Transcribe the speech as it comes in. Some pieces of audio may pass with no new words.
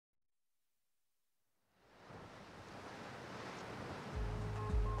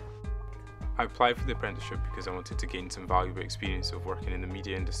I applied for the apprenticeship because I wanted to gain some valuable experience of working in the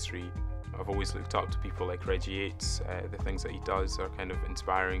media industry. I've always looked up to people like Reggie Yates. The things that he does are kind of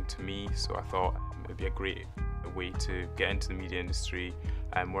inspiring to me, so I thought it would be a great way to get into the media industry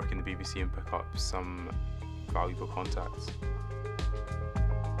and work in the BBC and pick up some valuable contacts.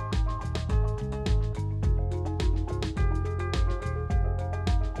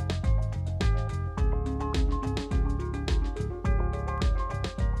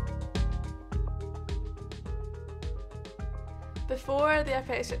 Before the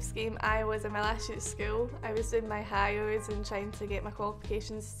apprenticeship scheme, I was in my last year at school. I was doing my hires and trying to get my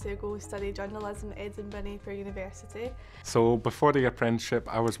qualifications to go study journalism at Edinburgh University. So before the apprenticeship,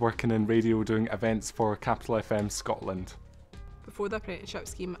 I was working in radio doing events for Capital FM Scotland. Before the apprenticeship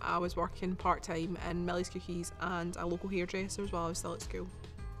scheme, I was working part-time in Millie's Cookies and a local hairdresser while I was still at school.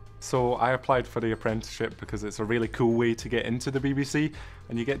 So I applied for the apprenticeship because it's a really cool way to get into the BBC,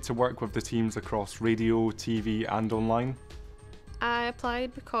 and you get to work with the teams across radio, TV and online. I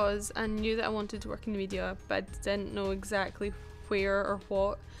applied because I knew that I wanted to work in the media, but I didn't know exactly where or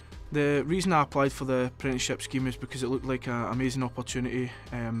what. The reason I applied for the apprenticeship scheme is because it looked like an amazing opportunity,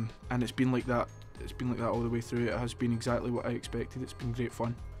 and it's been like that. It's been like that all the way through. It has been exactly what I expected. It's been great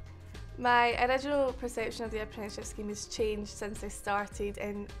fun. My original perception of the apprenticeship scheme has changed since I started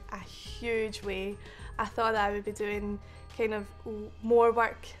in a huge way. I thought that I would be doing kind of more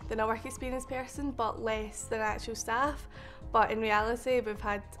work than a work experience person, but less than actual staff. But in reality,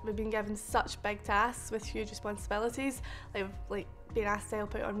 we've been given such big tasks with huge responsibilities, like being asked to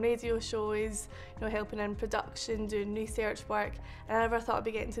help out on radio shows, helping in production, doing research work, and I never thought I'd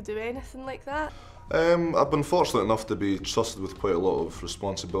be getting to do anything like that. I've been fortunate enough to be trusted with quite a lot of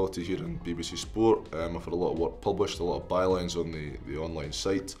responsibility here in BBC Sport. I've had a lot of work published, a lot of bylines on the online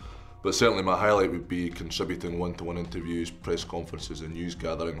site, but certainly my highlight would be contributing one-to-one interviews, press conferences and news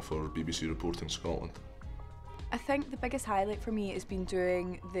gathering for BBC Reporting Scotland. I think the biggest highlight for me has been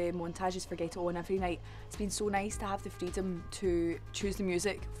doing the montages for Get It On every night. It's been so nice to have the freedom to choose the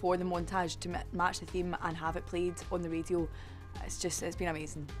music for the montage to match the theme and have it played on the radio. It's been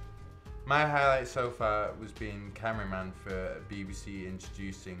amazing. My highlight so far was being cameraman for BBC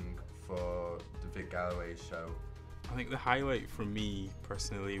introducing for the Vic Galloway show. I think the highlight for me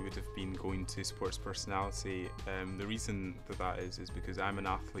personally would have been going to Sports Personality. The reason for that is because I'm an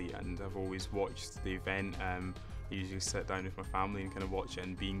athlete and I've always watched the event. I usually sit down with my family and kind of watch it,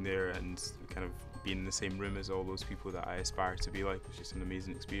 and being there and kind of being in the same room as all those people that I aspire to be like was just an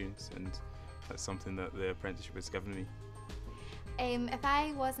amazing experience, and that's something that the apprenticeship has given me. If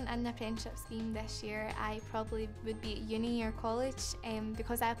I wasn't in the apprenticeship scheme this year, I probably would be at uni or college,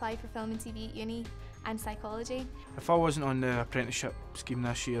 because I applied for film and TV at uni and psychology. If I wasn't on the apprenticeship scheme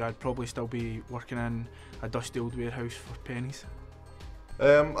this year, I'd probably still be working in a dusty old warehouse for pennies.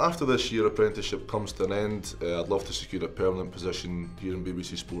 After this year apprenticeship comes to an end, I'd love to secure a permanent position here in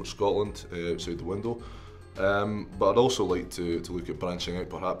BBC Sport Scotland outside the window. But I'd also like to look at branching out,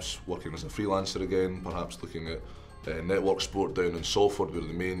 perhaps working as a freelancer again, perhaps looking at network sport down in Salford where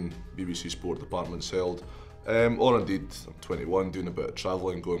the main BBC Sport department's held. Or indeed, I'm 21, doing a bit of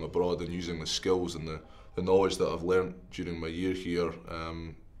travelling, going abroad and using the skills and the knowledge that I've learnt during my year here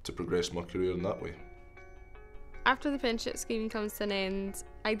to progress my career in that way. After the apprenticeship scheme comes to an end,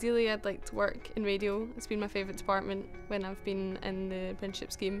 ideally I'd like to work in radio. It's been my favourite department when I've been in the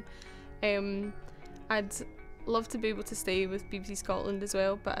apprenticeship scheme. I'd love to be able to stay with BBC Scotland as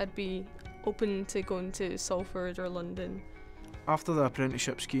well, but I'd be open to going to Salford or London. After the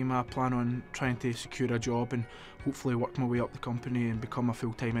apprenticeship scheme, I plan on trying to secure a job and hopefully work my way up the company and become a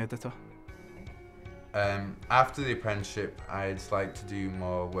full-time editor. After the apprenticeship, I'd like to do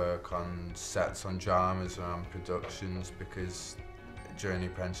more work on sets, on dramas, around productions, because during the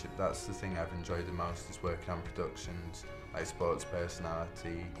apprenticeship that's the thing I've enjoyed the most, is working on productions like Sports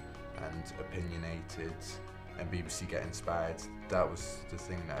Personality and Opinionated and BBC Get Inspired. That was the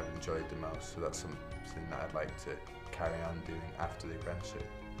thing that I've enjoyed the most, so that's something that I'd like to carry on doing after the apprenticeship.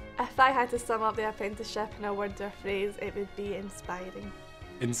 If I had to sum up the apprenticeship in a word or phrase, it would be inspiring.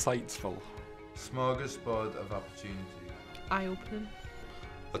 Insightful. Smorgasbord of opportunity. Eye-opening.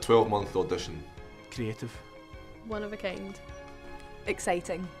 A 12-month audition. Creative. One of a kind.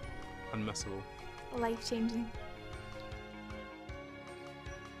 Exciting. Unmissable. Life-changing.